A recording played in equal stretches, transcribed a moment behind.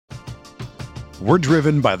We're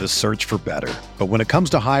driven by the search for better. But when it comes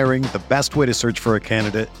to hiring, the best way to search for a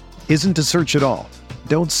candidate isn't to search at all.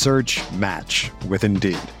 Don't search, match with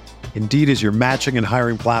Indeed. Indeed is your matching and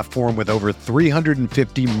hiring platform with over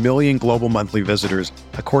 350 million global monthly visitors,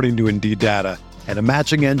 according to Indeed data, and a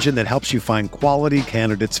matching engine that helps you find quality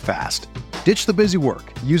candidates fast. Ditch the busy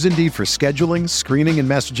work. Use Indeed for scheduling, screening, and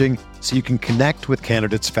messaging so you can connect with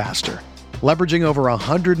candidates faster. Leveraging over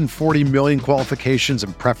 140 million qualifications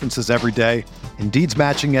and preferences every day, Indeed's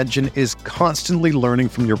matching engine is constantly learning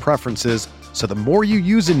from your preferences, so the more you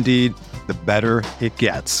use Indeed, the better it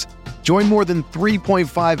gets. Join more than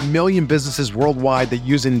 3.5 million businesses worldwide that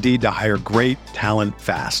use Indeed to hire great talent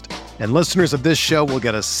fast. And listeners of this show will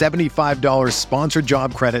get a $75 sponsored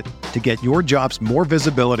job credit to get your jobs more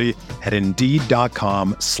visibility at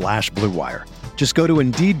Indeed.com/Blue Wire. Just go to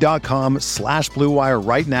Indeed.com/Blue Wire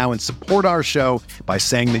right now and support our show by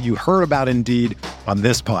saying that you heard about Indeed on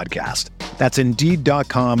this podcast. That's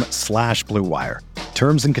Indeed.com/Blue Wire.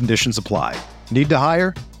 Terms and conditions apply. Need to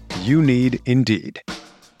hire? You need Indeed.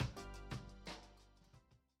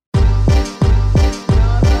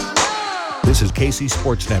 This is KC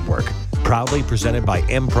Sports Network, proudly presented by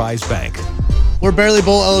Emprise Bank. We're barely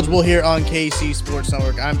bowl eligible here on KC Sports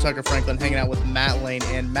Network. I'm Tucker Franklin, hanging out with Matt Lane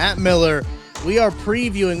and Matt Miller. We are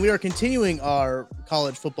continuing our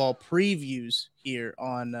college football previews here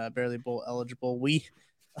on Barely Bowl Eligible.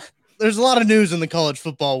 There's a lot of news in the college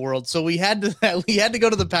football world, so we had to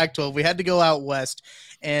go to the Pac-12. We had to go out west.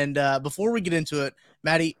 And before we get into it,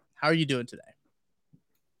 Matty, how are you doing today?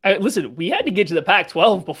 Listen, we had to get to the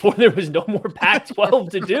Pac-12 before there was no more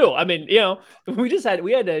Pac-12 to do. I mean, we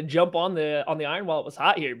had to jump on the iron while it was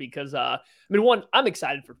hot here because, one, I'm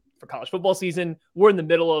excited for college football season. We're in the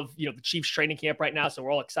middle of, the Chiefs training camp right now, so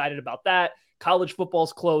we're all excited about that. College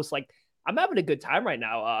football's close. Like, I'm having a good time right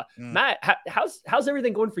now. Matt, how's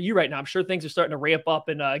everything going for you right now? I'm sure things are starting to ramp up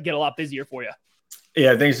and get a lot busier for you.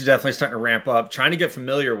 Yeah, things are definitely starting to ramp up. Trying to get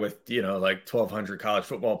familiar with, 1,200 college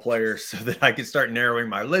football players so that I can start narrowing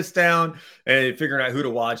my list down and figuring out who to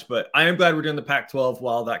watch. But I am glad we're doing the Pac-12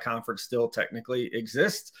 while that conference still technically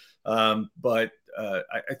exists. But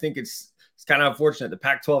I think it's kind of unfortunate. The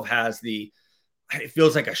Pac-12 has it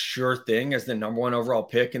feels like a sure thing as the number one overall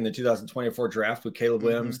pick in the 2024 draft with Caleb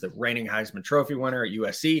Williams, the reigning Heisman Trophy winner at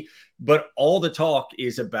USC. But all the talk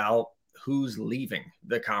is about who's leaving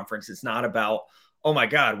the conference. It's not about, oh my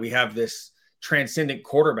God, we have this transcendent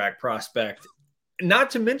quarterback prospect, not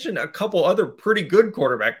to mention a couple other pretty good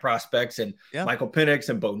quarterback prospects and Michael Penix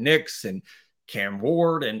and Bo Nix and Cam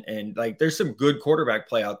Ward. And like, there's some good quarterback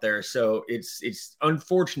play out there. So it's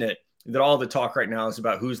unfortunate that all the talk right now is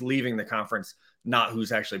about who's leaving the conference, not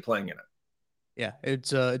who's actually playing in it. Yeah,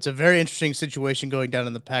 it's a very interesting situation going down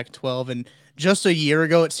in the Pac-12. And just a year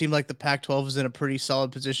ago, it seemed like the Pac-12 was in a pretty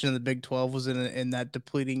solid position, and the Big 12 was in that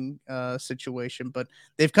depleting situation. But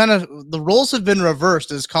they've the roles have been reversed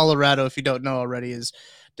as Colorado, if you don't know already, has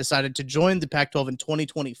decided to join the Pac-12 in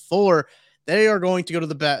 2024. They are going to go to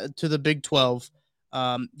the Big 12.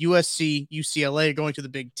 USC, UCLA are going to the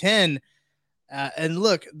Big 10. And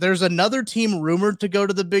look, there's another team rumored to go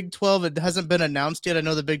to the Big 12. It hasn't been announced yet. I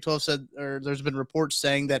know the Big 12 said, or there's been reports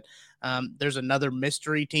saying that there's another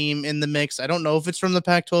mystery team in the mix. I don't know if it's from the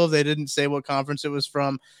Pac-12. They didn't say what conference it was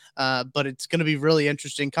from, but it's going to be really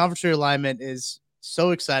interesting. Conference realignment is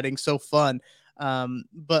so exciting, so fun.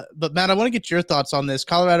 But Matt, I want to get your thoughts on this.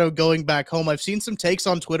 Colorado going back home. I've seen some takes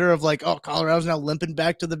on Twitter of like, oh, Colorado's now limping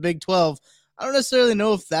back to the Big 12. I don't necessarily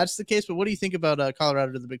know if that's the case, but what do you think about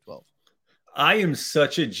Colorado to the Big 12? I am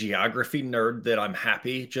such a geography nerd that I'm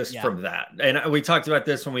happy just from that. And we talked about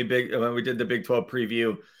this when we did the Big 12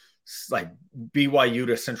 preview, like BYU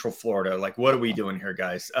to Central Florida. Like, what are we doing here,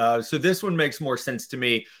 guys? So this one makes more sense to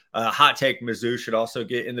me. Hot take: Mizzou should also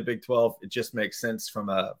get in the Big 12. It just makes sense from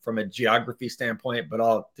a geography standpoint, but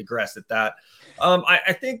I'll digress at that.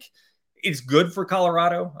 I think it's good for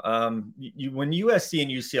Colorado. When USC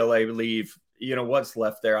and UCLA leave, what's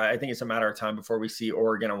left there. I think it's a matter of time before we see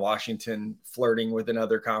Oregon and Washington flirting with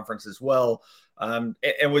another conference as well. And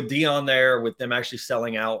with Dion there, with them actually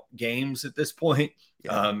selling out games at this point,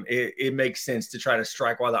 it makes sense to try to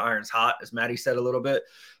strike while the iron's hot, as Maddie said a little bit.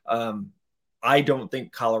 I don't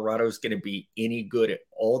think Colorado's going to be any good at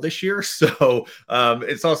all this year. So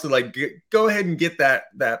it's also like, go ahead and get that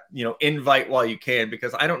invite while you can,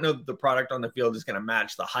 because I don't know that the product on the field is going to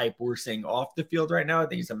match the hype we're seeing off the field right now. I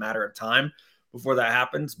think it's a matter of time before that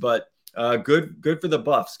happens, but good for the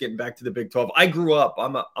Buffs getting back to the Big 12. I grew up,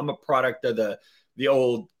 I'm a product of the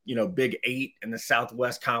old, Big 8 in the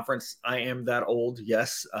Southwest Conference. I am that old.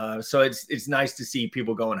 Yes. So it's nice to see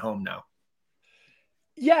people going home now.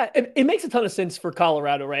 Yeah, it makes a ton of sense for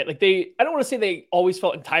Colorado, right? Like I don't want to say they always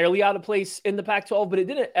felt entirely out of place in the Pac-12, but it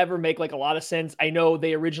didn't ever make like a lot of sense. I know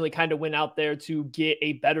they originally kind of went out there to get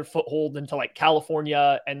a better foothold into like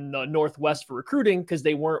California and the Northwest for recruiting because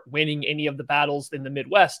they weren't winning any of the battles in the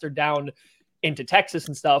Midwest or down into Texas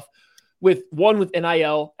and stuff. With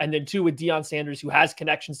NIL and then two with Deion Sanders, who has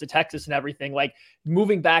connections to Texas and everything, like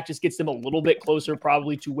moving back just gets them a little bit closer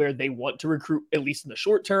probably to where they want to recruit, at least in the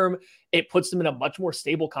short term. It puts them in a much more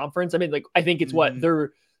stable conference. I mean, like, I think it's what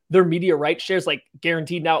their media rights shares, like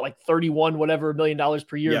guaranteed now at like 31, whatever $1 million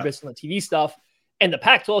per year based on the TV stuff. And the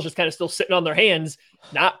Pac-12 is just kind of still sitting on their hands,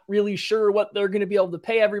 not really sure what they're going to be able to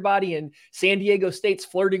pay everybody. And San Diego State's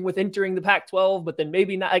flirting with entering the Pac-12, but then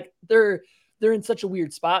maybe not. Like they're in such a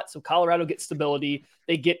weird spot. So Colorado gets stability.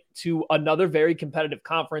 They get to another very competitive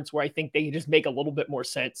conference where I think they just make a little bit more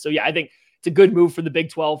sense. So yeah, I think it's a good move for the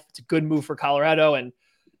Big 12. It's a good move for Colorado. And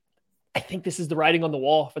I think this is the writing on the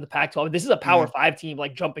wall for the Pac-12. This is a Power 5 team,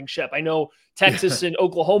 like jumping ship. I know Texas and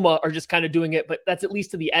Oklahoma are just kind of doing it, but that's at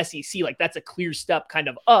least to the SEC. Like that's a clear step kind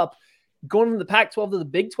of up. Going from the Pac-12 to the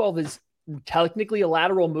Big 12 is technically a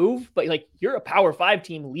lateral move, but like you're a Power 5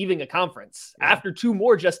 team leaving a conference after two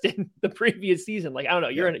more just in the previous season. Like, I don't know,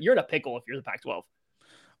 you're in a pickle if you're the Pac-12.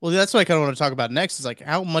 Well, that's what I kind of want to talk about next is like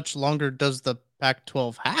how much longer does the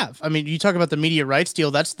Pac-12 have? I mean, you talk about the media rights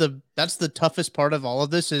deal. That's the toughest part of all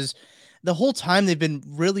of this is the whole time they've been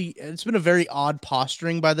it's been a very odd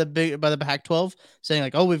posturing by the Pac-12 saying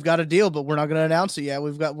like, oh, we've got a deal, but we're not going to announce it yet.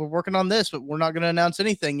 We're working on this, but we're not going to announce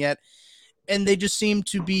anything yet. And they just seem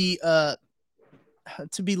to be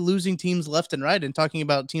losing teams left and right, and talking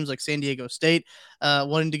about teams like San Diego State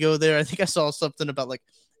wanting to go there. I think I saw something about like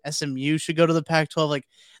SMU should go to the Pac-12. Like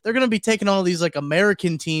they're going to be taking all these like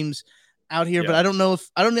American teams out here, but I don't know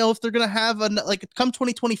if they're going to have like come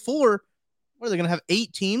 2024. What are they going to have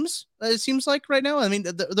 8 teams? It seems like right now. I mean,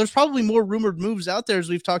 there's probably more rumored moves out there as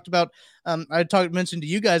we've talked about. Mentioned to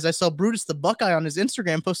you guys, I saw Brutus the Buckeye on his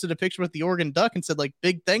Instagram posted a picture with the Oregon Duck and said like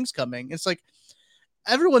big things coming. It's like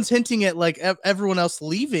everyone's hinting at like everyone else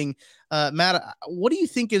leaving. Matt, what do you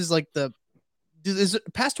think is like is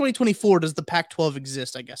it past 2024? Does the Pac-12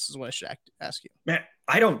 exist? I guess is what I should ask you. Man,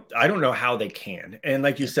 I don't know how they can. And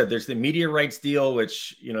like you said, there's the media rights deal,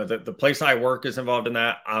 which, you know, the place I work is involved in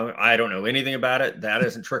that. I don't know anything about it. That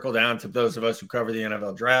doesn't trickle down to those of us who cover the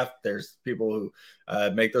NFL draft. There's people who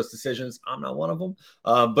make those decisions. I'm not one of them.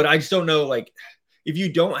 But I just don't know, like, if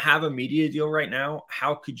you don't have a media deal right now,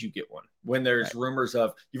 how could you get one? When there's rumors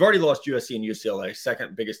of, you've already lost USC and UCLA,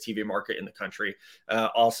 second biggest TV market in the country.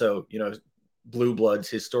 Also, you know, blue bloods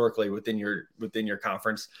historically within your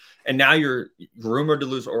conference. And now you're rumored to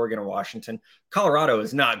lose Oregon and Washington. Colorado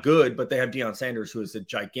is not good, but they have Deion Sanders, who is a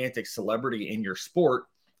gigantic celebrity in your sport.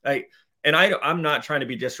 I'm not trying to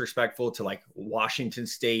be disrespectful to like Washington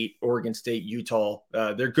State, Oregon State, Utah.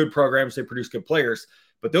 They're good programs. They produce good players,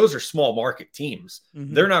 but those are small market teams.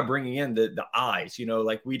 Mm-hmm. They're not bringing in the eyes, you know,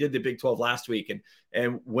 like we did the Big 12 last week.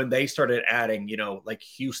 And when they started adding, you know, like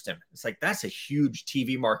Houston, it's like, that's a huge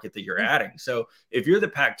TV market that you're adding. So if you're the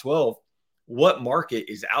Pac-12, what market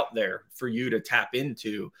is out there for you to tap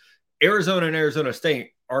into? Arizona and Arizona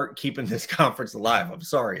State aren't keeping this conference alive. I'm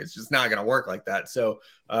sorry. It's just not going to work like that. So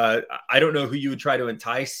I don't know who you would try to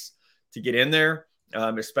entice to get in there,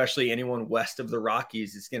 especially anyone west of the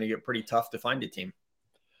Rockies. It's going to get pretty tough to find a team.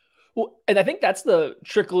 Well, and I think that's the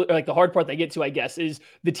trickle, like the hard part they get to, I guess, is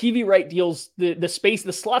the TV right deals, the space,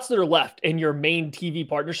 the slots that are left in your main TV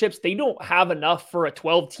partnerships. They don't have enough for a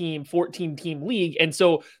 12-team, 14-team league. And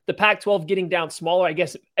so the Pac-12 getting down smaller, I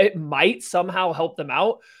guess it might somehow help them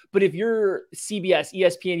out. But if you're CBS,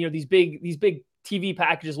 ESPN, you know, these big TV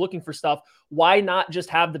packages looking for stuff, why not just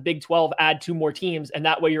have the Big 12 add 2 more teams? And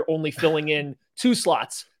that way you're only filling in 2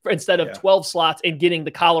 slots instead of 12 slots and getting the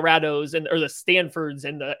Colorados or the Stanfords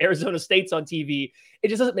and the Arizona States on TV. It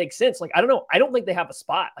just doesn't make sense. Like, I don't know. I don't think they have a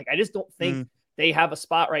spot. Like, I just don't think they have a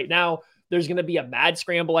spot right now. There's going to be a mad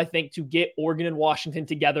scramble, I think, to get Oregon and Washington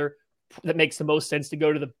together. That makes the most sense to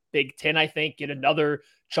go to the Big 10, I think, get another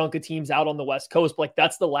chunk of teams out on the West Coast. But like,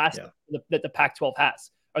 that's the last that the Pac-12 has,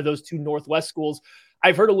 are those 2 Northwest schools.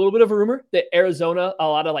 I've heard a little bit of a rumor that Arizona, a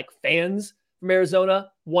lot of like fans from Arizona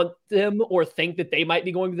want them or think that they might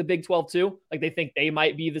be going to the Big 12 too. Like they think they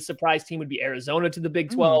might be the surprise team would be Arizona to the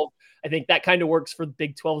Big 12. I think that kind of works for the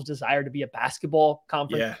Big 12's desire to be a basketball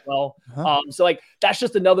conference as well. So like, that's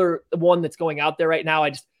just another one that's going out there right now.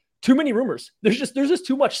 Too many rumors. There's just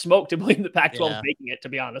too much smoke to believe the Pac-12 is making it, to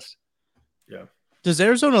be honest. Yeah. Does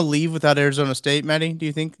Arizona leave without Arizona State, Maddie? Do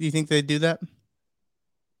you think they'd do that?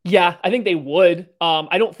 Yeah, I think they would.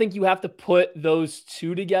 I don't think you have to put those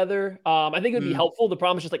 2 together. I think it would be helpful. The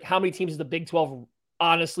problem is just like, how many teams does the Big 12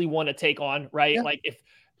 honestly want to take on, right? Yeah. Like if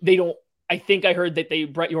they don't, I think I heard that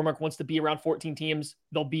Brett Yormark wants to be around 14 teams.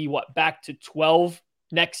 They'll be back to 12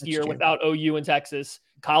 next year without OU and Texas.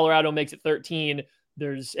 Colorado makes it 13.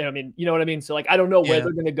 I mean, you know what I mean? So like, I don't know where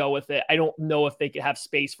they're going to go with it. I don't know if they could have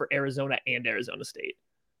space for Arizona and Arizona State.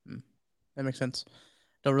 That makes sense.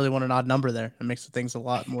 Don't really want an odd number there. It makes things a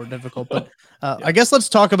lot more difficult. But I guess let's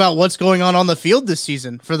talk about what's going on the field this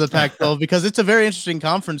season for the Pac-12 because it's a very interesting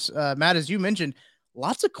conference. Matt, as you mentioned,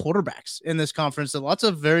 lots of quarterbacks in this conference and lots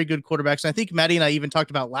of very good quarterbacks. And I think Maddie and I even talked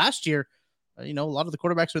about last year. A lot of the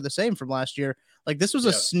quarterbacks are the same from last year. Like this was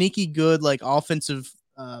a sneaky good like offensive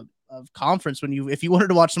of conference. If you wanted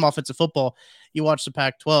to watch some offensive football, you watch the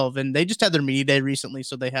Pac-12, and they just had their media day recently.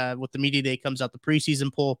 So they had, with the media day comes out the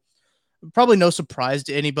preseason poll. Probably no surprise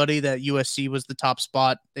to anybody that USC was the top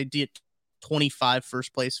spot. They did 25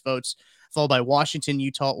 first place votes, followed by Washington,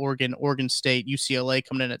 Utah, Oregon, Oregon State, UCLA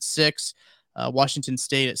coming in at 6, Washington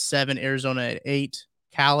State at 7, Arizona at 8,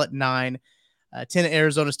 Cal at 9, 10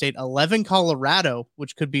 Arizona State, 11 Colorado,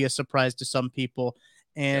 which could be a surprise to some people,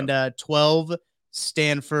 and 12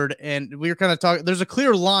 Stanford. And we were kind of talking, there's a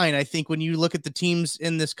clear line, I think, when you look at the teams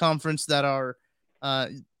in this conference that are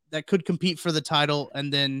that could compete for the title,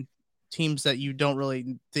 and then teams that you don't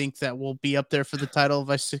really think that will be up there for the title,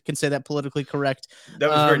 if I can say that politically correct. That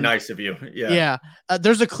was very nice of you. Yeah.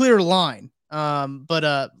 There's a clear line.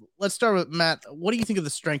 But let's start with Matt. What do you think of the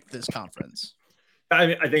strength of this conference? I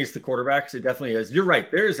mean, I think it's the quarterbacks. It definitely is. You're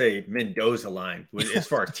right. There's a Mendoza line as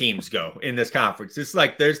far as teams go in this conference. It's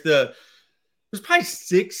like there's probably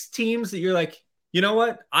 6 teams that you're like, you know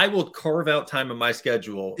what? I will carve out time in my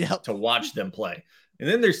schedule to watch them play. And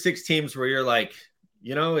then there's 6 teams where you're like,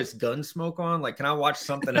 is Gunsmoke on? Like, can I watch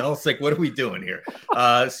something else? Like, what are we doing here?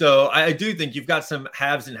 So I do think you've got some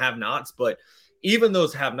haves and have-nots, but even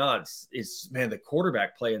those have-nots the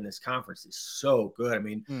quarterback play in this conference is so good. I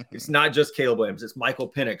mean, it's not just Caleb Williams. It's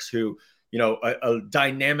Michael Penix, who, a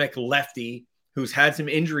dynamic lefty who's had some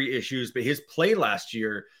injury issues, but his play last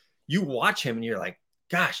year, you watch him and you're like,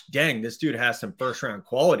 gosh, dang, this dude has some first-round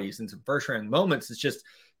qualities and some first-round moments. It's just,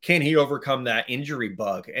 can he overcome that injury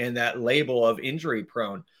bug and that label of injury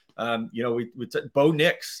prone? Bo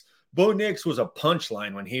Nix. Bo Nix was a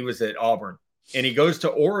punchline when he was at Auburn, and he goes to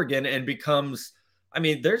Oregon and becomes,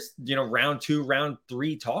 there's, round 2, round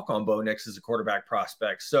 3 talk on Bo Nix as a quarterback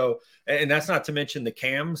prospect. So, and that's not to mention the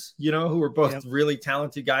Cams, who are both really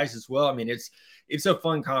talented guys as well. I mean, it's a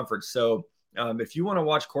fun conference. So if you want to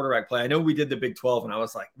watch quarterback play, I know we did the Big 12 and I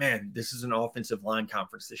was like, man, this is an offensive line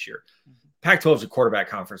conference this year. Pac-12 is a quarterback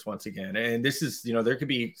conference once again. And this is, there could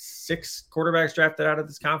be 6 quarterbacks drafted out of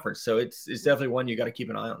this conference. So it's definitely one you got to keep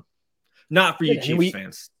an eye on. Not for you Chiefs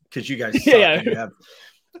fans, because you guys suck and you have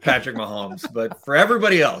Patrick Mahomes. But for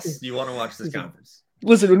everybody else, you want to watch this conference.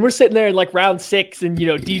 Listen, when we're sitting there in like round 6 and,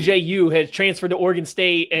 DJU has transferred to Oregon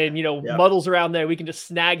State and, Muddle's around there, we can just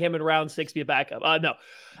snag him in round 6, be a backup. No.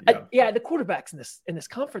 The quarterbacks in this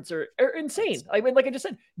conference are insane. I mean, like I just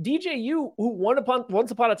said, DJU, who once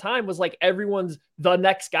upon a time was like everyone's the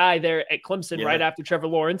next guy there at Clemson right after Trevor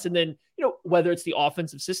Lawrence. And then, whether it's the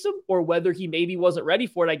offensive system or whether he maybe wasn't ready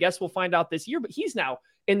for it, I guess we'll find out this year. But he's now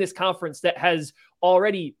in this conference that has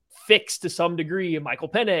already fixed to some degree Michael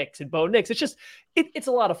Penix and Bo Nix. It's just, it's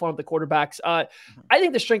a lot of fun with the quarterbacks. I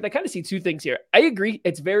think the strength, I kind of see 2 things here. I agree.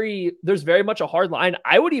 There's very much a hard line.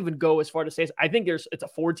 I would even go as far to say, I think it's a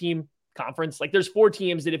 4-team conference. Like there's 4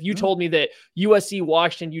 teams that if you told me that USC,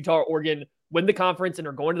 Washington, Utah, or Oregon win the conference and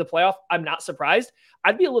are going to the playoff, I'm not surprised.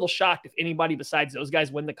 I'd be a little shocked if anybody besides those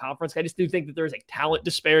guys win the conference. I just do think that there's a talent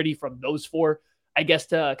disparity from those 4, I guess,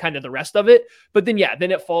 to kind of the rest of it. But then,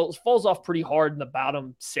 then it falls off pretty hard in the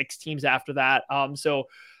bottom 6 teams after that. So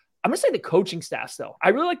I'm going to say the coaching staffs, though. I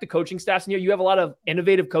really like the coaching staffs in here. You have a lot of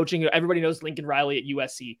innovative coaching. Everybody knows Lincoln Riley at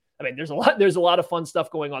USC. I mean, there's a lot of fun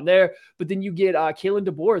stuff going on there. But then you get Kalen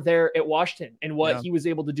DeBoer there at Washington and what he was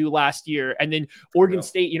able to do last year. And then Oregon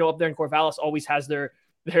State, up there in Corvallis, always has their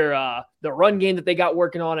run game that they got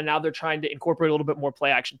working on, and now they're trying to incorporate a little bit more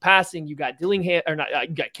play action passing. You got Dillingham, or not?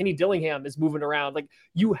 You got Kenny Dillingham is moving around. Like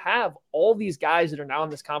you have all these guys that are now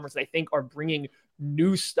in this conference that I think are bringing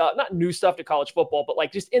new stuff, not new stuff to college football, but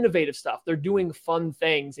like just innovative stuff. They're doing fun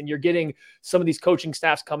things, and you're getting some of these coaching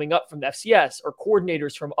staffs coming up from the FCS or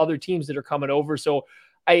coordinators from other teams that are coming over. So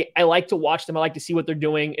I like to watch them. I like to see what they're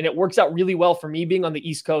doing, and it works out really well for me being on the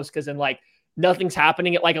East Coast because then like nothing's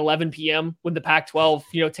happening at like 11 p.m. when the Pac-12,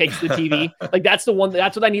 takes the TV. Like that's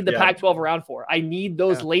what I need the Pac-12 around for. I need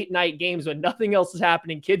those late night games when nothing else is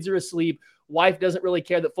happening. Kids are asleep. Wife doesn't really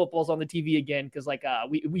care that football's on the TV again. Cause like, I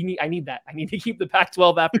need that. I need to keep the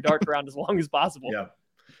Pac-12 after dark around as long as possible. Yeah.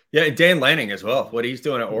 Yeah, Dan Lanning as well. What he's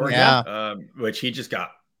doing at Oregon, Yeah. which he just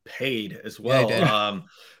got paid as well. Yeah,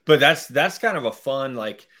 But that's kind of a fun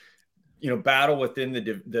battle within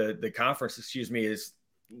the conference. Excuse me, is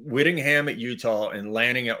Whittingham at Utah and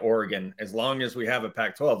Lanning at Oregon. As long as we have a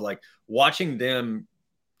Pac-12, like watching them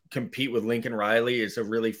compete with Lincoln Riley is a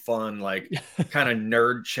really fun, kind of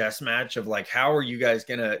nerd chess match of how are you guys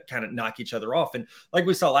going to kind of knock each other off? And like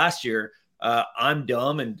we saw last year, I'm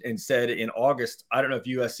dumb and said in August, I don't know if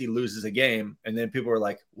USC loses a game. And then people were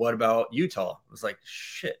like, what about Utah? I was like,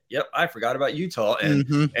 shit. Yep. I forgot about Utah. And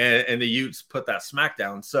the Utes put that smack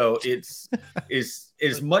down. So it's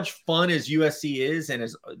as much fun as USC is. And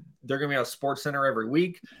as they're going to be on Sports Center every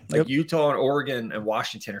week, Utah and Oregon and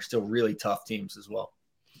Washington are still really tough teams as well.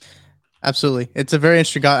 Absolutely. It's a very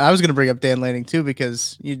interesting guy. I was going to bring up Dan Lanning too,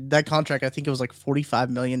 because that contract, I think it was like $45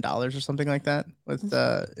 million or something like that. With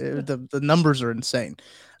the numbers are insane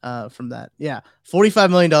from that. Yeah.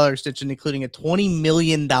 $45 million extension, including a $20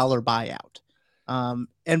 million buyout.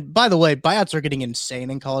 And by the way, buyouts are getting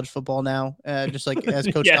insane in college football now, just like as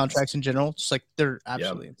coach contracts in general, just like they're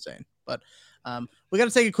absolutely insane. But we got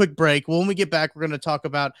to take a quick break. When we get back, we're going to talk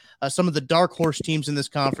about some of the dark horse teams in this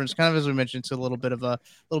conference. Kind of as we mentioned, it's a little bit of a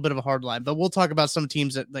hard line, but we'll talk about some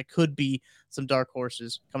teams that could be some dark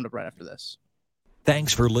horses coming up right after this.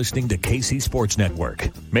 Thanks for listening to KC Sports Network.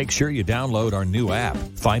 Make sure you download our new app.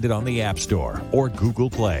 Find it on the App Store or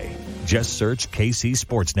Google Play. Just search KC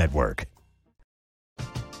Sports Network.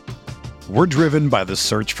 We're driven by the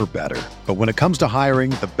search for better. But when it comes to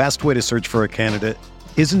hiring, the best way to search for a candidate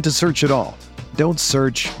isn't to search at all. Don't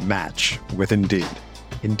search, match with Indeed.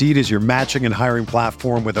 Indeed is your matching and hiring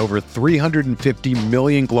platform with over 350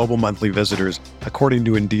 million global monthly visitors, according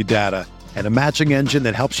to Indeed data, and a matching engine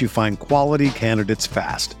that helps you find quality candidates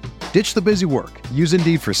fast. Ditch the busy work. Use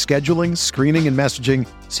Indeed for scheduling, screening, and messaging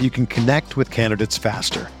so you can connect with candidates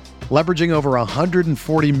faster. Leveraging over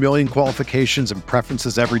 140 million qualifications and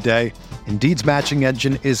preferences every day, Indeed's matching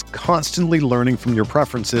engine is constantly learning from your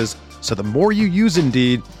preferences, so the more you use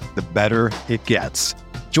Indeed, the better it gets.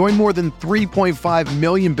 Join more than 3.5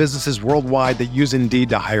 million businesses worldwide that use Indeed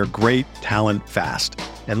to hire great talent fast.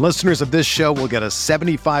 And listeners of this show will get a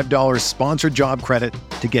 $75 sponsored job credit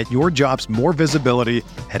to get your jobs more visibility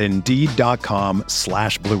at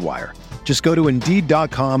Indeed.com/Blue Wire. Just go to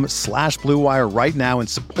Indeed.com/Blue Wire right now and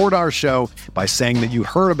support our show by saying that you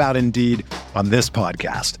heard about Indeed on this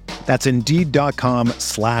podcast. That's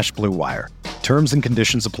Indeed.com/Blue Wire. Terms and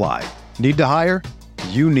conditions apply. Need to hire?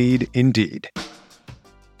 You need Indeed.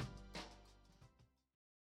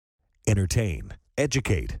 Entertain,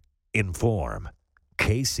 educate, inform.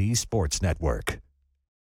 KC Sports Network.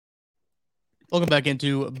 Welcome back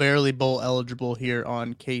into Barely Bowl Eligible here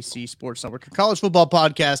on KC Sports Network, a college football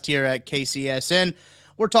podcast here at KCSN.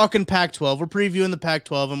 We're talking Pac-12. We're previewing the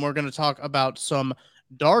Pac-12, and we're going to talk about some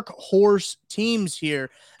dark horse teams here.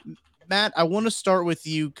 Matt, I want to start with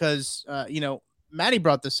you because, Maddie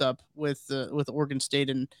brought this up with Oregon State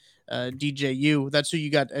and DJU. That's who you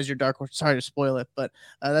got as your dark horse. Sorry to spoil it, but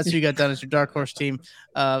that's who you got done as your dark horse team.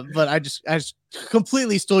 But I just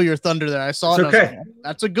completely stole your thunder there. I saw it. Okay. Like,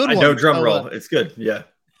 that's a good one. No drum roll. It's good. Yeah.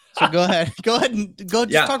 So go ahead.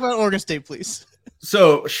 Just talk about Oregon State, please.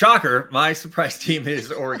 So, shocker, my surprise team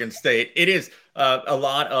is Oregon State. It is a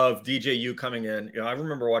lot of DJU coming in. I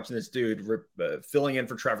remember watching this dude filling in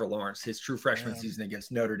for Trevor Lawrence, his true freshman season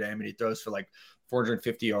against Notre Dame, and he throws for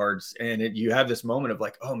 450 yards. And you have this moment of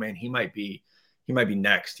oh man, he might be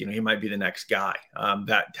next. He might be the next guy.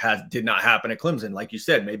 That did not happen at Clemson. Like you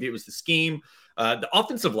said, maybe it was the scheme. The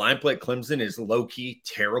offensive line play at Clemson is low-key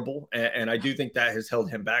terrible, and I do think that has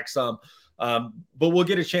held him back some. But we'll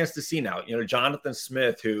get a chance to see now. Jonathan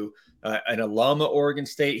Smith, who an alum at Oregon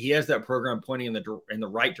State, he has that program pointing in the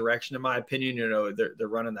right direction, in my opinion. They're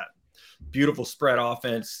running that beautiful spread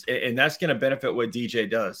offense, and that's going to benefit what DJ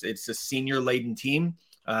does. It's a senior-laden team.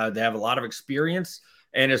 They have a lot of experience.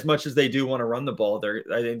 And as much as they do want to run the ball,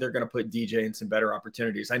 I think they're going to put DJ in some better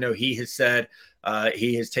opportunities. I know he has said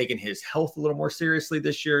he has taken his health a little more seriously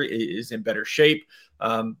this year, is in better shape.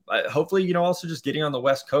 Hopefully, also just getting on the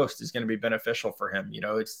West Coast is going to be beneficial for him.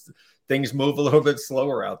 Things move a little bit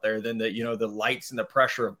slower out there than the lights and the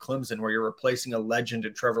pressure of Clemson, where you're replacing a legend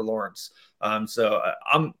in Trevor Lawrence. So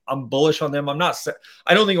I'm bullish on them. I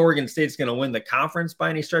don't think Oregon State's going to win the conference by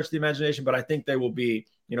any stretch of the imagination, but I think they will be.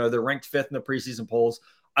 They're ranked 5th in the preseason polls.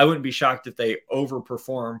 I wouldn't be shocked if they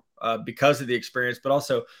overperform because of the experience, but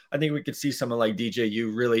also I think we could see someone like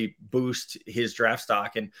DJU really boost his draft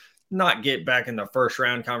stock and not get back in the first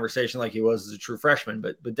round conversation like he was as a true freshman,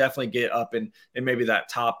 but definitely get up in maybe that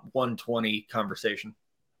top 120 conversation.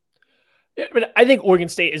 I think Oregon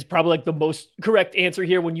State is probably like the most correct answer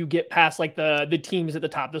here when you get past like the teams at the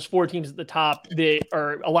top. There's 4 teams at the top that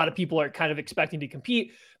are a lot of people are kind of expecting to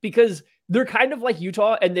compete because they're kind of like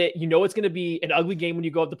Utah and that it's going to be an ugly game when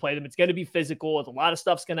you go up to play them. It's going to be physical. A lot of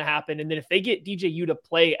stuff's going to happen. And then if they get DJU to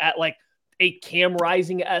play at like a Cam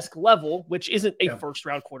Rising-esque level, which isn't a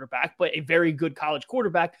first-round quarterback, but a very good college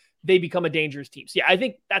quarterback, they become a dangerous team. So yeah, I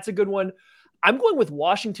think that's a good one. I'm going with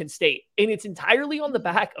Washington State, and it's entirely on the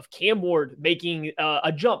back of Cam Ward making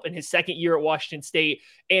a jump in his second year at Washington State.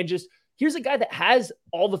 And just here's a guy that has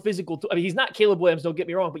all the physical. I mean, he's not Caleb Williams, don't get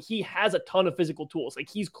me wrong, but he has a ton of physical tools. Like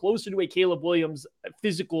he's closer to a Caleb Williams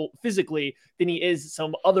physically than he is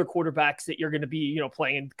some other quarterbacks that you're going to be,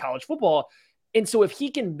 playing in college football. And so if he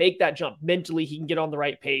can make that jump mentally, he can get on the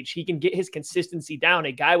right page. He can get his consistency down.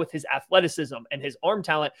 A guy with his athleticism and his arm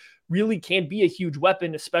talent really can be a huge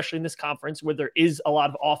weapon, especially in this conference where there is a lot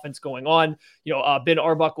of offense going on. Ben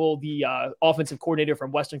Arbuckle, the offensive coordinator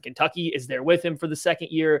from Western Kentucky, is there with him for the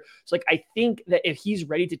second year. So I think that if he's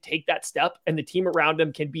ready to take that step and the team around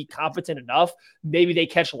him can be competent enough, maybe they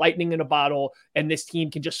catch lightning in a bottle and this team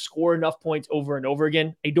can just score enough points over and over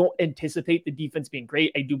again. I don't anticipate the defense being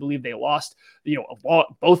great. I do believe they lost,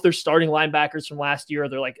 both their starting linebackers from last year.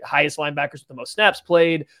 They're like highest linebackers with the most snaps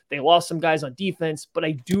played. They lost some guys on defense, but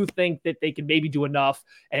I do think that they can maybe do enough.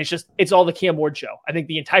 And it's all the Cam Ward show. I think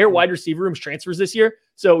the entire wide receiver room's transfers this year.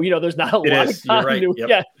 So, there's not a lot of continuity.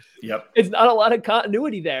 Right. Yep. It's not a lot of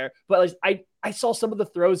continuity there, but I saw some of the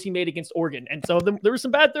throws he made against Oregon, and some of them, there were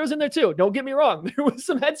some bad throws in there too. Don't get me wrong. There was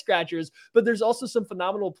some head scratchers, but there's also some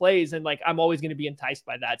phenomenal plays. And I'm always going to be enticed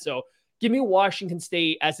by that. So give me Washington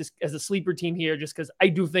State as a sleeper team here, just because I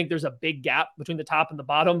do think there's a big gap between the top and the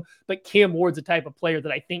bottom. But Cam Ward's the type of player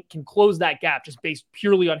that I think can close that gap just based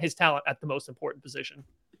purely on his talent at the most important position.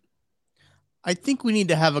 I think we need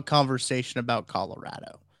to have a conversation about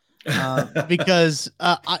Colorado because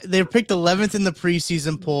they picked 11th in the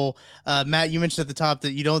preseason poll. Matt, you mentioned at the top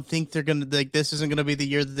that you don't think they're going to this isn't going to be the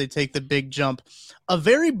year that they take the big jump. A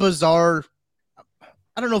very bizarre,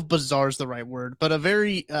 I don't know if bizarre is the right word, but a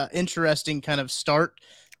very interesting kind of start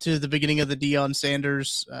to the beginning of the Deion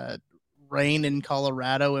Sanders reign in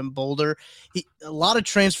Colorado and Boulder. A lot of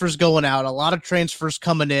transfers going out, a lot of transfers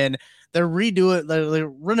coming in. They're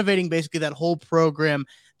renovating basically that whole program.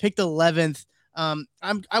 Picked 11th. I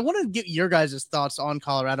want to get your guys' thoughts on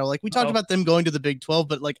Colorado. Like we talked about them going to the Big 12,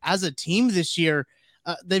 but as a team this year,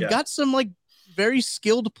 they've got some very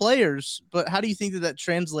skilled players, but how do you think that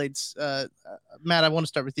translates? Matt, I want to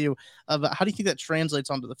start with you. But how do you think that translates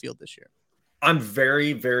onto the field this year? I'm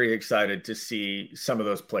very, very excited to see some of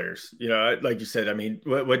those players. Like you said, I mean,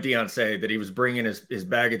 what Deion say that he was bringing his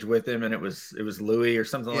baggage with him, and it was Louis or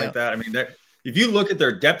something like that. I mean, if you look at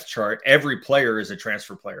their depth chart, every player is a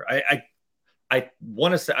transfer player. I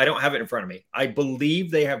want to say, I don't have it in front of me. I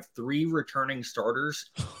believe they have 3 returning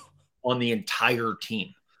starters on the entire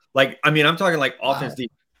team. I'm talking offense. Wow.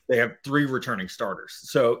 They have 3 returning starters.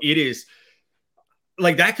 So it is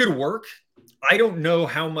that could work. I don't know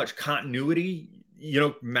how much continuity,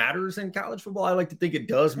 matters in college football. I like to think it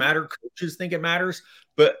does matter. Coaches think it matters,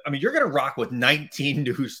 but you're going to rock with 19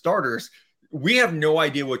 new starters. We have no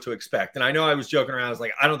idea what to expect. And I know I was joking around. I was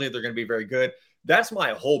like, I don't think they're going to be very good. That's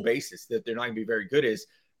my whole basis that they're not going to be very good is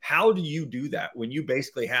how do you do that when you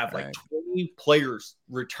basically have 20 players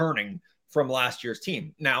returning from last year's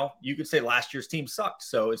team? Now you could say last year's team sucked.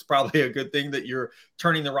 So it's probably a good thing that you're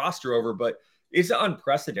turning the roster over, but it's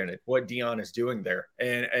unprecedented what Deion is doing there.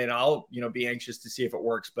 And I'll, be anxious to see if it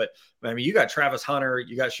works. But you got Travis Hunter,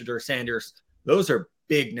 you got Shedeur Sanders. Those are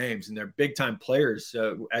big names and they're big time players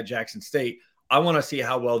at Jackson State. I want to see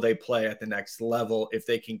how well they play at the next level if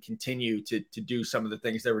they can continue to do some of the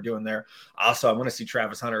things they were doing there. Also, I want to see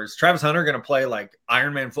Travis Hunter. Is Travis Hunter going to play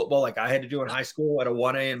Ironman football like I had to do in high school at a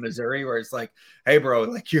 1A in Missouri, where it's hey,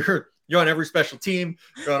 bro, you're on every special team,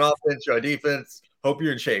 you're on offense, you're on defense. Hope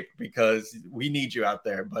you're in shape because we need you out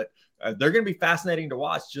there. But they're going to be fascinating to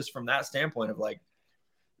watch just from that standpoint of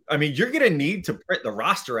you're going to need to print the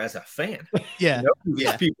roster as a fan. Yeah. Who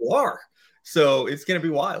these people are. So it's going to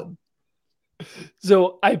be wild.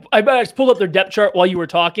 So I pulled up their depth chart while you were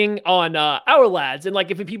talking on our lads. And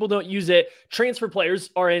if people don't use it, transfer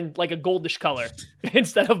players are in a goldish color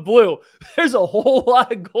instead of blue. There's a whole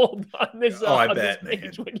lot of gold on this, I bet, this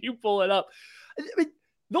page when you pull it up.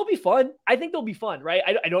 they'll be fun. I think they'll be fun, right?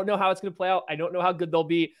 I don't know how it's going to play out. I don't know how good they'll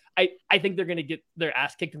be. I think they're going to get their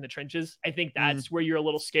ass kicked in the trenches. I think that's where you're a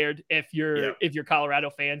little scared if you're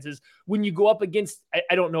Colorado fans, is when you go up against,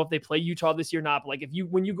 I don't know if they play Utah this year or not, but like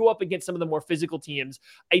when you go up against some of the more physical teams,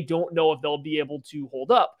 I don't know if they'll be able to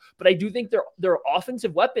hold up. But I do think their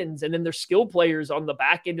offensive weapons and then their skill players on the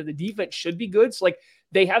back end of the defense should be good. So like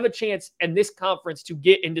they have a chance in this conference to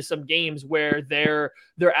get into some games where their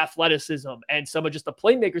athleticism and some of just the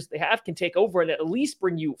playmakers they have can take over and at least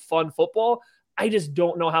bring you fun football. I just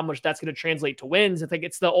don't know how much that's going to translate to wins. I think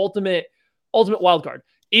it's the ultimate wild card.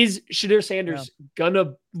 Is Shadir Sanders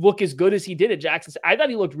gonna look as good as he did at Jackson? I thought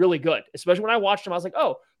he looked really good, especially when I watched him. I was like,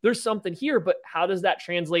 oh, there's something here, but how does that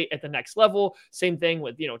translate at the next level? Same thing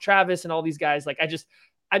with, Travis and all these guys. Like,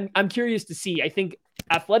 I'm curious to see. I think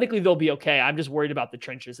athletically they'll be okay. I'm just worried about the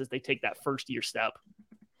trenches as they take that first year step.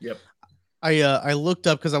 Yep. I looked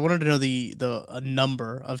up because I wanted to know the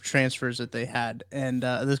number of transfers that they had, and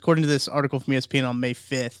according to this article from ESPN on May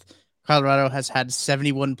 5th, Colorado has had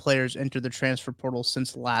 71 players enter the transfer portal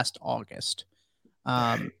since last August.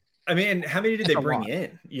 I mean, how many did they bring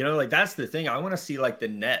in? Like that's the thing. I want to see like the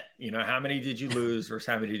net. How many did you lose versus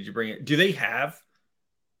how many did you bring in? Do they have?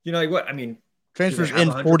 Like what? I mean, transfers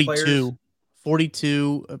in 42,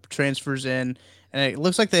 42 transfers in. And it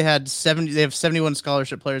looks like they had 70. They have 71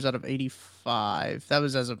 scholarship players out of 85. That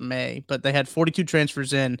was as of May, but they had 42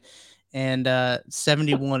 transfers in, and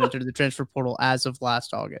 71 entered the transfer portal as of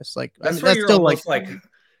last August. Like that's where you're still almost like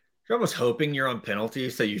you're almost hoping you're on penalty,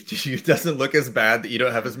 so you doesn't look as bad that you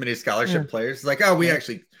don't have as many scholarship players. It's like, oh, we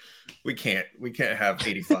can't have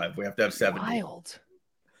 85. We have to have 70. Wild.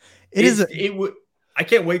 It would. I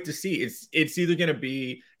can't wait to see. It's either going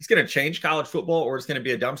to change college football or it's going to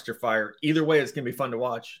be a dumpster fire. Either way, it's going to be fun to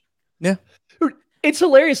watch. Yeah. It's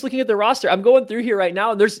hilarious looking at the roster. I'm going through here right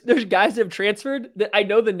now, and there's guys that have transferred that I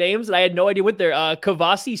know the names, and I had no idea what they're.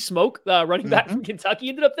 Kavasi Smoke, running back from Kentucky,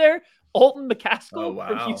 ended up there. Alton McCaskill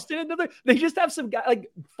from Houston ended up there. They just have some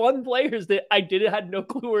fun players that I had no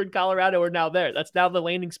clue were in Colorado are now there. That's now the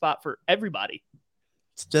landing spot for everybody.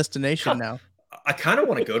 It's destination now. I kind of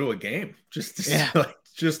want to go to a game just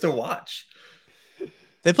to watch.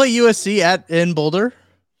 They play USC in Boulder.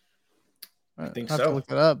 I think I'll so. have to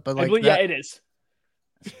look it up, but yeah, it is.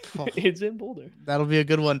 It's in Boulder. That'll be a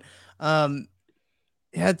good one. I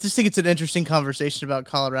just think it's an interesting conversation about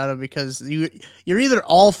Colorado because you're either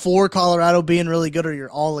all for Colorado being really good or you're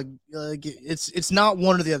all like it's not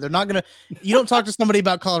one or the other. They're not gonna. You don't talk to somebody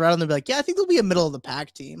about Colorado and they'll be like, yeah, I think they'll be a middle of the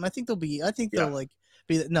pack team. They'll be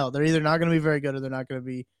no, they're either not going to be very good or they're not going to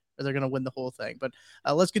be, or they're going to win the whole thing. But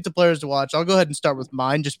let's get to players to watch. I'll go ahead and start with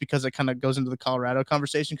mine just because it kind of goes into the Colorado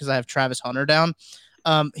conversation because I have Travis Hunter down.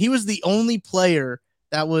 He was the only player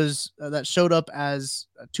that showed up as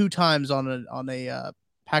 2 times on a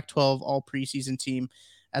Pac-12 all preseason team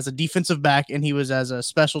as a defensive back, and he was as a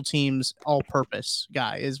special teams all-purpose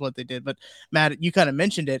guy is what they did. But Matt, you kind of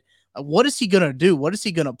mentioned it. What is he going to do? What is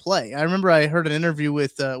he going to play? I remember I heard an interview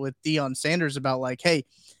with Deion Sanders about like, hey,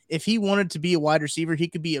 if he wanted to be a wide receiver, he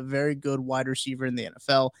could be a very good wide receiver in the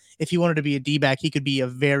NFL. If he wanted to be a D-back, he could be a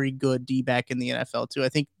very good D-back in the NFL too. I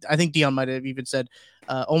think Deion might have even said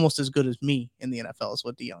almost as good as me in the NFL is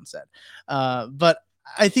what Deion said. But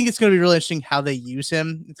I think it's going to be really interesting how they use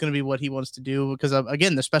him. It's going to be what he wants to do because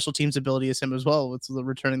again, the special teams ability is him as well with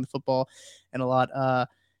returning the football and a lot.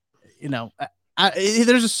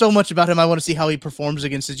 There's just so much about him. I want to see how he performs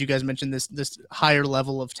against, as you guys mentioned, this higher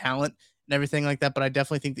level of talent and everything like that. But I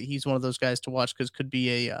definitely think that he's one of those guys to watch because could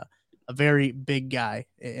be a very big guy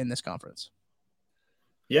in this conference.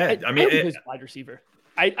 Yeah, I mean, he's a wide receiver.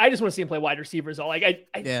 I just want to see him play wide receivers. All I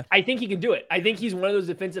think he can do it. I think he's one of those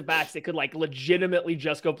defensive backs that could legitimately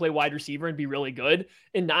just go play wide receiver and be really good.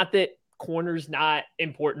 And not that corner's not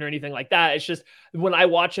important or anything like that. It's just when I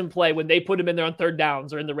watch him play, when they put him in there on third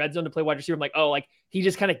downs or in the red zone to play wide receiver, I'm like, oh, he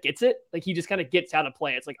just kind of gets it. He just kind of gets how to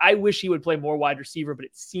play. It's I wish he would play more wide receiver, but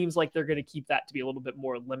it seems like they're going to keep that to be a little bit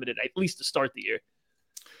more limited, at least to start the year.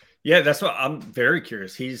 Yeah, that's what I'm very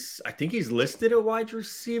curious. I think he's listed a wide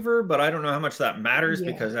receiver, but I don't know how much that matters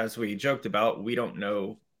because as we joked about, we don't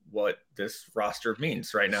know what this roster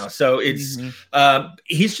means right now. So it's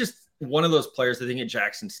he's just one of those players I think at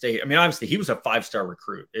Jackson State. I mean, obviously he was a 5-star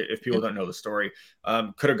recruit. If people don't know the story,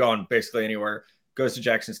 could have gone basically anywhere, goes to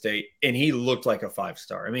Jackson State and he looked like a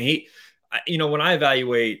 5-star. I mean, when I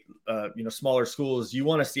evaluate, smaller schools, you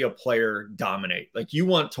want to see a player dominate. You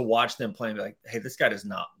want to watch them play and be like, hey, this guy does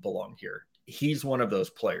not belong here. He's one of those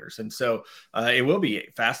players. And so it will be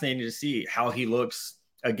fascinating to see how he looks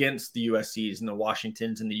against the USCs and the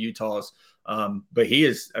Washingtons and the Utahs. But he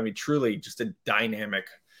is, truly just a dynamic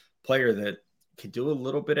player that could do a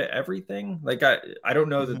little bit of everything. Like I don't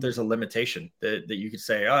know that there's a limitation that you could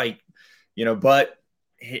say, but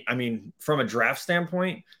I mean, from a draft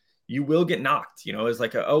standpoint, you will get knocked, it's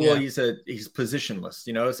like, he's positionless.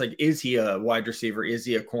 It's like, is he a wide receiver? Is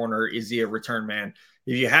he a corner? Is he a return man?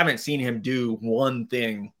 If you haven't seen him do one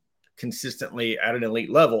thing consistently at an elite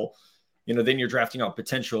level, then you're drafting out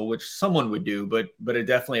potential, which someone would do, but it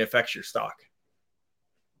definitely affects your stock.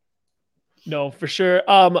 No, for sure.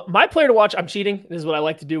 My player to watch, I'm cheating. This is what I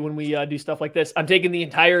like to do when we do stuff like this. I'm taking the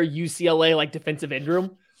entire UCLA like defensive end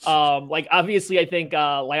room. Obviously I think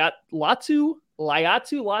Latu.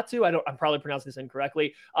 I'm probably pronouncing this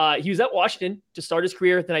incorrectly. He was at Washington to start his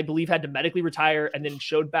career, then I believe had to medically retire, and then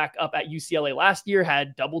showed back up at UCLA last year,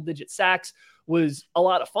 had double-digit sacks, was a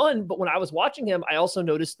lot of fun. But when I was watching him, I also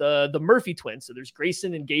noticed the Murphy twins. So there's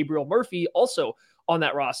Grayson and Gabriel Murphy also on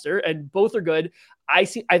that roster, and both are good. I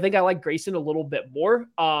think I like Grayson a little bit more.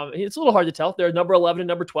 It's a little hard to tell. They're number 11 and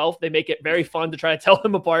number 12. They make it very fun to try to tell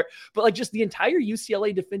them apart. But like just the entire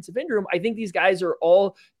UCLA defensive end room, I think these guys are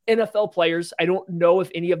all NFL players. I don't know if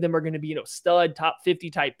any of them are going to be, stud top 50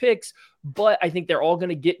 type picks, but I think they're all going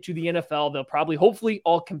to get to the NFL. They'll probably, hopefully,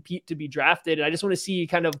 all compete to be drafted. And I just want to see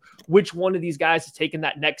kind of which one of these guys has taken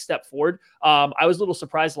that next step forward. I was a little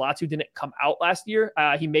surprised Latu didn't come out last year.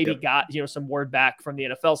 He maybe got, some word back from the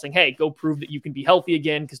NFL saying, hey, go prove that you can be healthy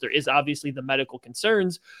again, because there is obviously the medical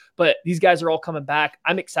concerns, but these guys are all coming back.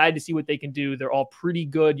 I'm excited to see what they can do. They're all pretty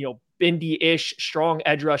good, bendy-ish, strong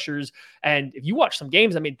edge rushers. And if you watch some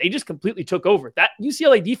games, I mean, they just completely took over. That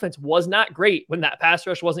UCLA defense was not great when that pass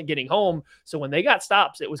rush wasn't getting home. So when they got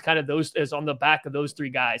stops, it was kind of is on the back of those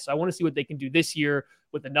three guys. So I want to see what they can do this year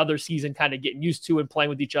with another season kind of getting used to and playing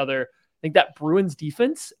with each other. I think that Bruins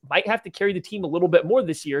defense might have to carry the team a little bit more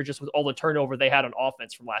this year, just with all the turnover they had on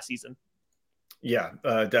offense from last season. Yeah,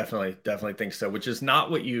 definitely think so, which is not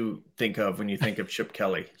what you think of when you think of Chip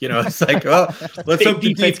Kelly. It's like, let's hope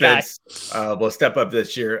the defense will step up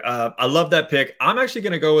this year. I love that pick. I'm actually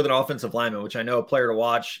going to go with an offensive lineman, which I know a player to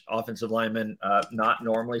watch, offensive lineman, not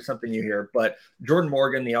normally something you hear, but Jordan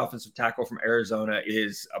Morgan, the offensive tackle from Arizona,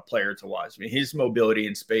 is a player to watch. I mean, his mobility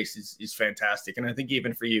in space is fantastic. And I think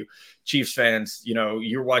even for you Chiefs fans,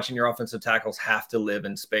 you're watching your offensive tackles have to live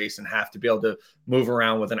in space and have to be able to move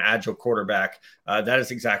around with an agile quarterback. That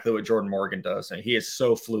is exactly what Jordan Morgan does. And he is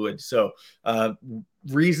so fluid. So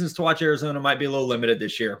reasons to watch Arizona might be a little limited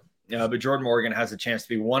this year. But Jordan Morgan has a chance to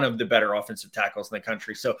be one of the better offensive tackles in the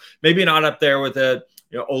country. So maybe not up there with a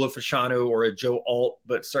Ola Fashanu or a Joe Alt,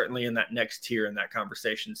 but certainly in that next tier in that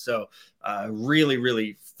conversation. So really,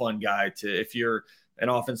 really fun guy if you're an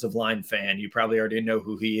offensive line fan, you probably already know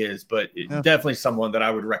who he is, but definitely someone that I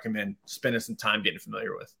would recommend spending some time getting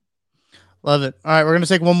familiar with. Love it. All right, we're going to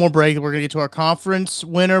take one more break. We're going to get to our conference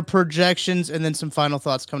winner projections and then some final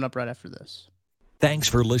thoughts coming up right after this. Thanks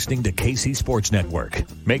for listening to KC Sports Network.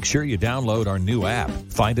 Make sure you download our new app.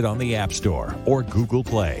 Find it on the App Store or Google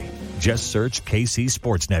Play. Just search KC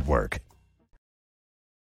Sports Network.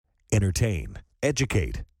 Entertain,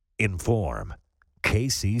 educate, inform.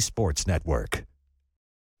 KC Sports Network.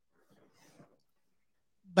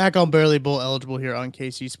 Back on Barely Bowl eligible here on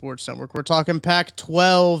KC Sports Network. We're talking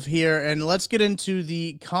Pac-12 here, and let's get into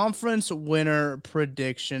the conference winner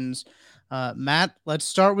predictions. Matt, let's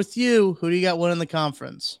start with you. Who do you got winning the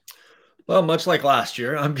conference? Well, much like last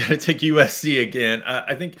year, I'm going to take USC again.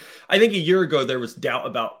 I think a year ago there was doubt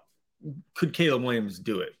about could Caleb Williams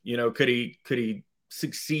do it. Could he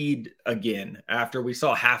succeed again after we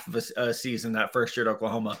saw half of a season that first year at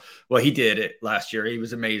Oklahoma? Well, he did it last year. He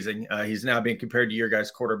was amazing. He's now being compared to your guys'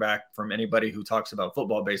 quarterback from anybody who talks about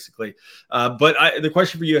football, basically. But the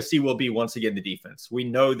question for USC will be, once again, the defense. We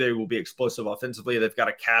know they will be explosive offensively. They've got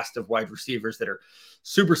a cast of wide receivers that are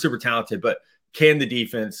super, super talented, but can the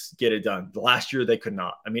defense get it done? Last year, they could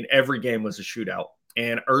not. I mean, every game was a shootout.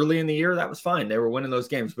 And early in the year, that was fine. They were winning those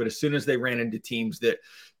games. But as soon as they ran into teams that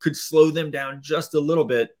could slow them down just a little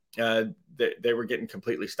bit, they were getting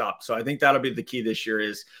completely stopped. So I think that'll be the key this year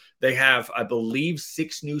is they have, I believe,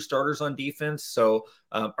 6 new starters on defense. So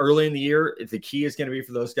early in the year, the key is going to be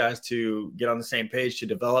for those guys to get on the same page, to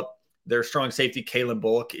develop. Their strong safety, Kalen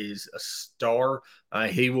Bullock, is a star.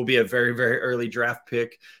 He will be a very, very early draft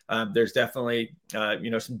pick. There's definitely,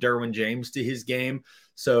 some Derwin James to his game.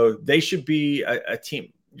 So they should be a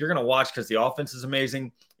team you're going to watch because the offense is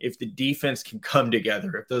amazing. If the defense can come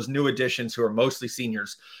together, if those new additions who are mostly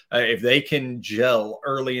seniors, if they can gel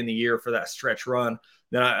early in the year for that stretch run,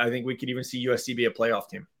 then I think we could even see USC be a playoff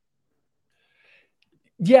team.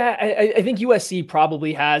 Yeah, I think USC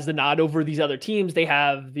probably has the nod over these other teams. They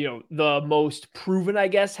have, the most proven, I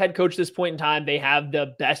guess, head coach at this point in time. They have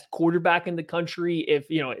the best quarterback in the country, if,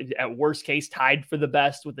 at worst case, tied for the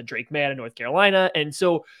best with the Drake man in North Carolina. And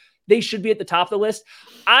so they should be at the top of the list.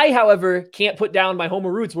 I, however, can't put down my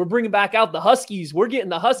Homer roots. We're bringing back out the Huskies. We're getting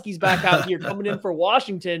the Huskies back out here, coming in for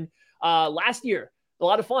Washington last year. A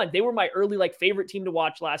lot of fun. They were my early favorite team to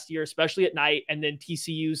watch last year, especially at night. And then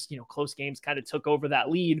TCU's, close games kind of took over that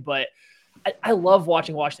lead. But I love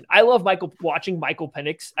watching Washington. I love watching Michael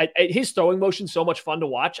Penix. His throwing motion is so much fun to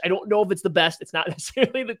watch. I don't know if it's the best. It's not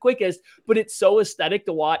necessarily the quickest, but it's so aesthetic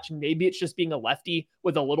to watch. Maybe it's just being a lefty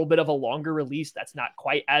with a little bit of a longer release. That's not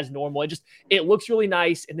quite as normal. It looks really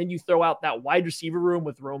nice. And then you throw out that wide receiver room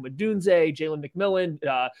with Rome Odunze, Jalen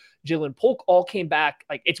McMillan, Jalen Polk all came back.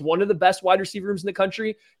 It's one of the best wide receiver rooms in the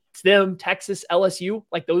country. It's them, Texas, LSU.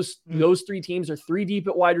 Those three teams are 3 deep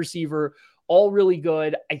at wide receiver. All really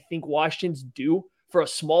good. I think Washington's due for a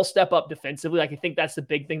small step up defensively. I think that's the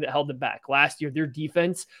big thing that held them back. Last year, their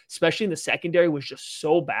defense, especially in the secondary, was just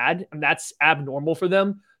so bad. And that's abnormal for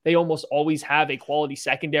them. They almost always have a quality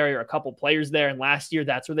secondary or a couple players there. And last year,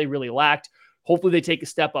 that's where they really lacked. Hopefully they take a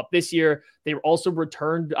step up this year. They also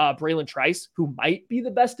returned Braylon Trice, who might be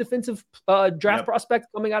the best defensive draft prospect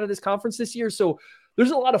coming out of this conference this year. So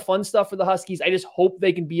there's a lot of fun stuff for the Huskies. I just hope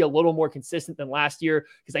they can be a little more consistent than last year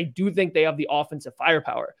because I do think they have the offensive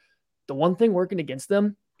firepower. The one thing working against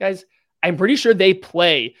them, guys, I'm pretty sure they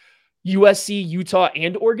play USC, Utah,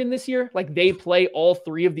 and Oregon this year. They play all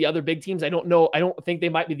 3 of the other big teams. I don't know. I don't think they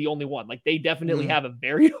might be the only one. They definitely have a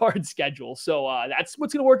very hard schedule. So that's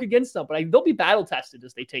what's going to work against them. But they'll be battle tested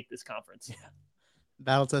as they take this conference. Yeah.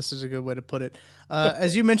 Battle test is a good way to put it.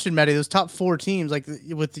 As you mentioned, Maddie, those top 4 teams,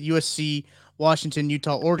 with the USC, Washington,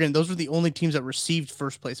 Utah, Oregon, those were the only teams that received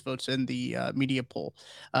first place votes in the media poll.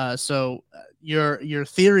 So your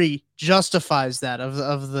theory justifies that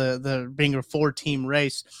of the being a 4-team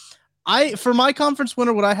race. For my conference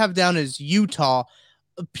winner, what I have down is Utah,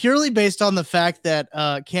 purely based on the fact that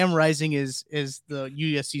Cam Rising is the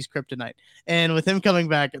USC's kryptonite, and with him coming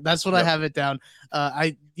back, that's what I have it down.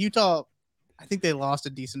 Utah, I think they lost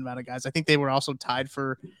a decent amount of guys. I think they were also tied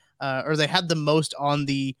for, or they had the most on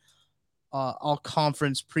the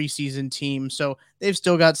all-conference preseason team. So they've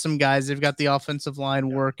still got some guys. They've got the offensive line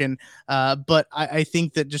working. But I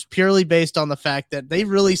think that just purely based on the fact that they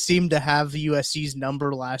really seemed to have USC's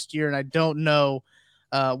number last year, and I don't know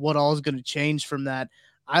what all is going to change from that.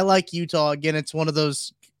 I like Utah. Again, it's one of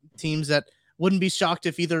those teams that wouldn't be shocked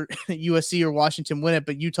if either USC or Washington win it,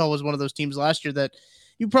 but Utah was one of those teams last year that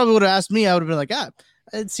you probably would have asked me. I would have been like,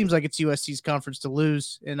 it seems like it's USC's conference to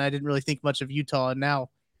lose, and I didn't really think much of Utah, and now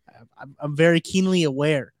I'm very keenly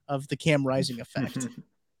aware of the Cam Rising effect.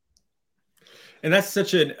 And that's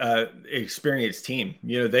such an experienced team.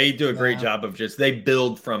 They do a great job of they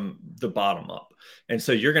build from the bottom up. And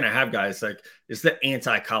so you're going to have guys it's the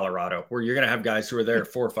anti-Colorado, where you're going to have guys who are there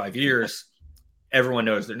 4 or 5 years. Everyone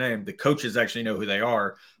knows their name. The coaches actually know who they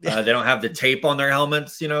are. They don't have the tape on their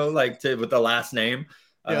helmets, with the last name.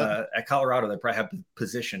 At Colorado, they probably have the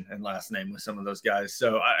position and last name with some of those guys.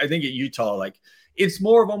 So I think at Utah, it's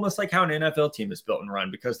more of almost like how an NFL team is built and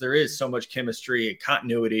run, because there is so much chemistry and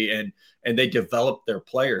continuity, and they develop their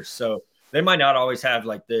players. So they might not always have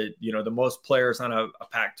the most players on a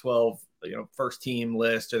Pac-12, first team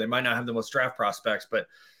list, or they might not have the most draft prospects, but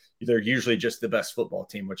they're usually just the best football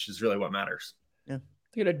team, which is really what matters. Yeah.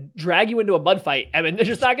 They're going to drag you into a mud fight. I mean, they're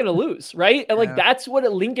just not going to lose, right? And that's what a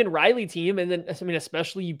Lincoln Riley team, and then,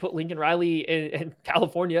 especially you put Lincoln Riley in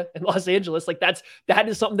California and Los Angeles, that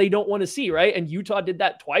is something they don't want to see, right? And Utah did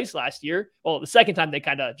that twice last year. Well, the second time they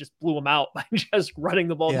kind of just blew them out by just running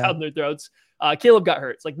the ball down their throats. Caleb got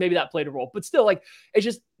hurt. It's maybe that played a role, but still, it's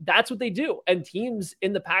just, that's what they do. And teams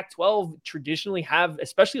in the Pac-12 traditionally have,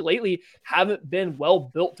 especially lately, haven't been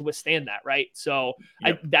well built to withstand that, right? So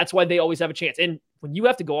that's why they always have a chance. And when you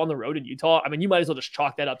have to go on the road in Utah, you might as well just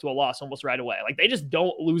chalk that up to a loss almost right away. They just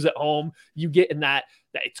don't lose at home. You get in that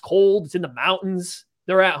it's cold, it's in the mountains,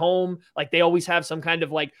 they're at home. They always have some kind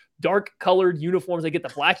of dark colored uniforms. They get the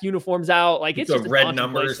black uniforms out. It's the just red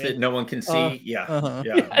numbers that no one can see.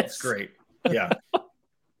 It's great. Yeah.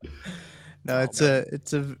 No, it's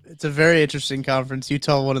a very interesting conference.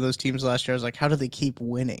 Utah, one of those teams last year, I was like, how do they keep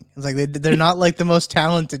winning? It's they're not the most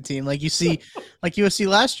talented team. You see, USC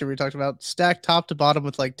last year, we talked about stacked top to bottom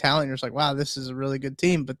with talent. You're just like, wow, this is a really good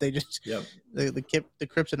team, but they just the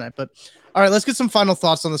kryptonite. But all right, let's get some final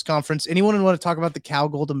thoughts on this conference. Anyone want to talk about the Cal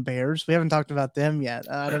Golden Bears? We haven't talked about them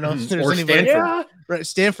yet. I don't know if there's anybody. Stanford. Right,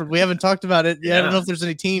 Stanford. We haven't talked about it. I don't know if there's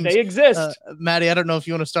any teams. They exist. Maddie, I don't know if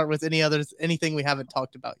you want to start with anything we haven't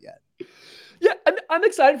talked about yet. Yeah, I'm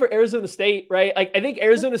excited for Arizona State, right? Like, I think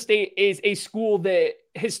Arizona State is a school that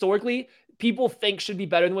historically people think should be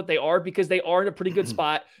better than what they are because they are in a pretty good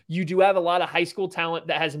spot. You do have a lot of high school talent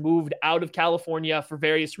that has moved out of California for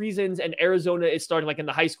various reasons, and Arizona is starting, like in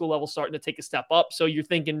the high school level, starting to take a step up. So you're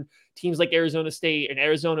thinking teams like Arizona State and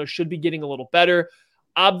Arizona should be getting a little better.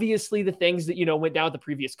 Obviously, the things that, went down with the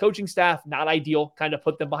previous coaching staff, not ideal, kind of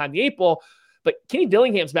put them behind the 8 ball. But Kenny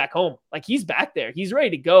Dillingham's back home. Like, he's back there. He's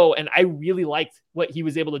ready to go. And I really liked what he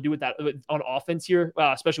was able to do with that on offense here,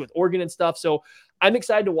 especially with Oregon and stuff. So I'm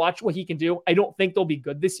excited to watch what he can do. I don't think they'll be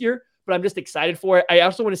good this year, but I'm just excited for it. I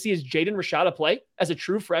also want to see, is Jaden Rashada play as a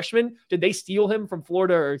true freshman? Did they steal him from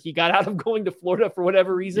Florida, or he got out of going to Florida for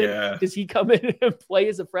whatever reason? Yeah. Does he come in and play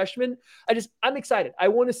as a freshman? I'm excited. I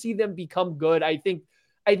want to see them become good. I think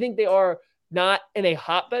they are not in a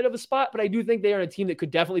hotbed of a spot, but I do think they are a team that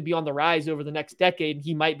could definitely be on the rise over the next decade.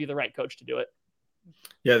 He might be the right coach to do it.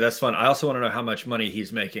 Yeah, that's fun. I also want to know how much money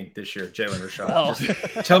he's making this year, Jalen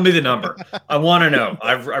Rashad. Just tell me the number. I want to know.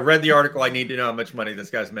 I read the article. I need to know how much money this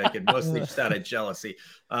guy's making, mostly just out of jealousy.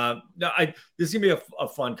 This is going to be a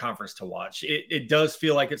fun conference to watch. It does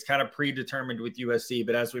feel like it's kind of predetermined with USC,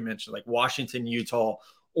 but as we mentioned, like Washington, Utah,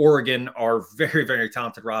 Oregon are very, very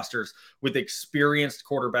talented rosters with experienced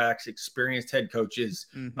quarterbacks, experienced head coaches.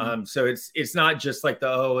 Mm-hmm. So it's not just like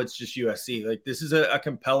it's just USC. Like, this is a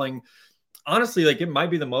compelling, honestly, like, it might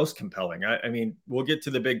be the most compelling. I mean, we'll get to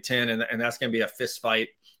the Big Ten and that's going to be a fist fight,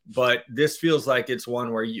 but this feels like it's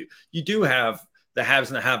one where you do have the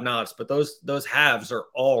haves and the have-nots, but those haves are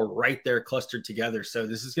all right there clustered together. So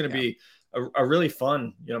this is going to be a really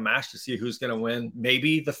fun, match to see who's going to win.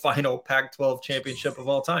 Maybe the final Pac-12 championship of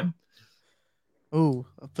all time. Ooh,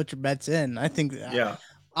 put your bets in. I think it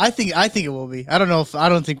will be. I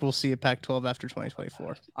don't think we'll see a Pac-12 after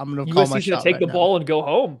 2024. I'm going to call my shot. USC's going to take the ball and go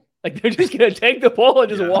home. Like, they're just going to take the ball and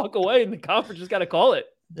just walk away, and the conference just got to call it.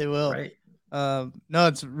 They will. Right. No,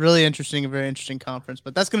 it's really interesting, a very interesting conference.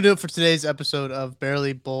 But that's going to do it for today's episode of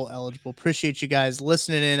Barely Bowl Eligible. Appreciate you guys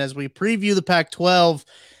listening in as we preview the Pac-12.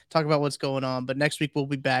 Talk about what's going on, but next week we'll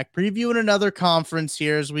be back previewing another conference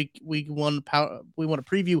here as we want to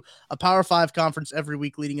preview a Power 5 conference every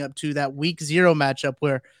week leading up to that Week 0 matchup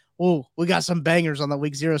where we got some bangers on the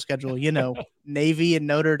Week 0 schedule. Navy and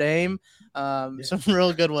Notre Dame, some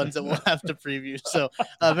real good ones that we'll have to preview. So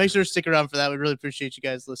make sure to stick around for that. We really appreciate you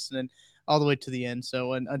guys listening all the way to the end.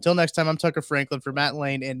 So until next time, I'm Tucker Franklin for Matt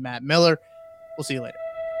Lane and Matt Miller. We'll see you later.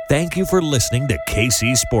 Thank you for listening to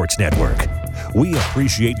KC Sports Network. We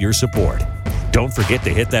appreciate your support. Don't forget to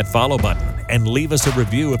hit that follow button and leave us a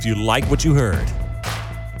review if you like what you heard.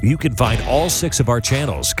 You can find all 6 of our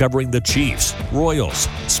channels covering the Chiefs, Royals,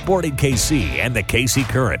 Sporting KC, and the KC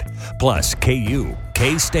Current, plus KU,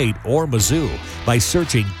 K-State, or Mizzou by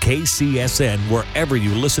searching KCSN wherever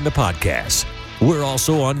you listen to podcasts. We're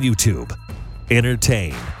also on YouTube.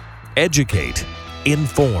 Entertain, educate,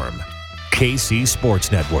 inform. KC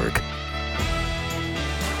Sports Network.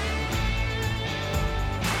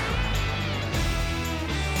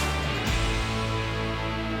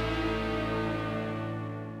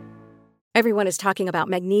 Everyone is talking about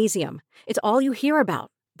magnesium. It's all you hear about.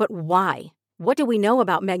 But why? What do we know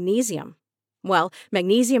about magnesium? Well,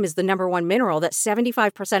 magnesium is the #1 mineral that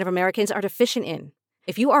 75% of Americans are deficient in.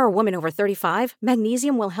 If you are a woman over 35,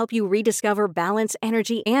 magnesium will help you rediscover balance,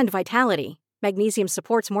 energy, and vitality. Magnesium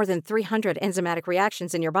supports more than 300 enzymatic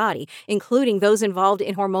reactions in your body, including those involved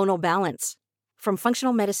in hormonal balance. From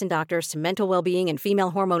functional medicine doctors to mental well-being and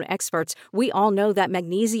female hormone experts, we all know that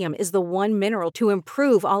magnesium is the one mineral to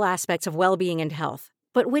improve all aspects of well-being and health.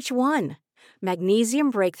 But which one?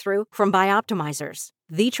 Magnesium Breakthrough from Bioptimizers,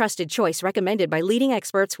 the trusted choice recommended by leading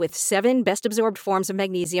experts with 7 best-absorbed forms of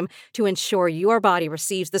magnesium to ensure your body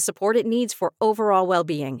receives the support it needs for overall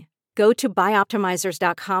well-being. Go to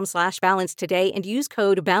bioptimizers.com/balance today and use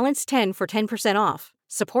code BALANCE10 for 10% off.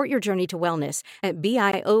 Support your journey to wellness at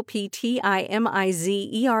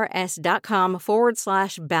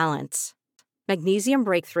bioptimizers.com/balance. Magnesium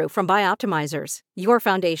Breakthrough from Bioptimizers, your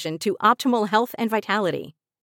foundation to optimal health and vitality.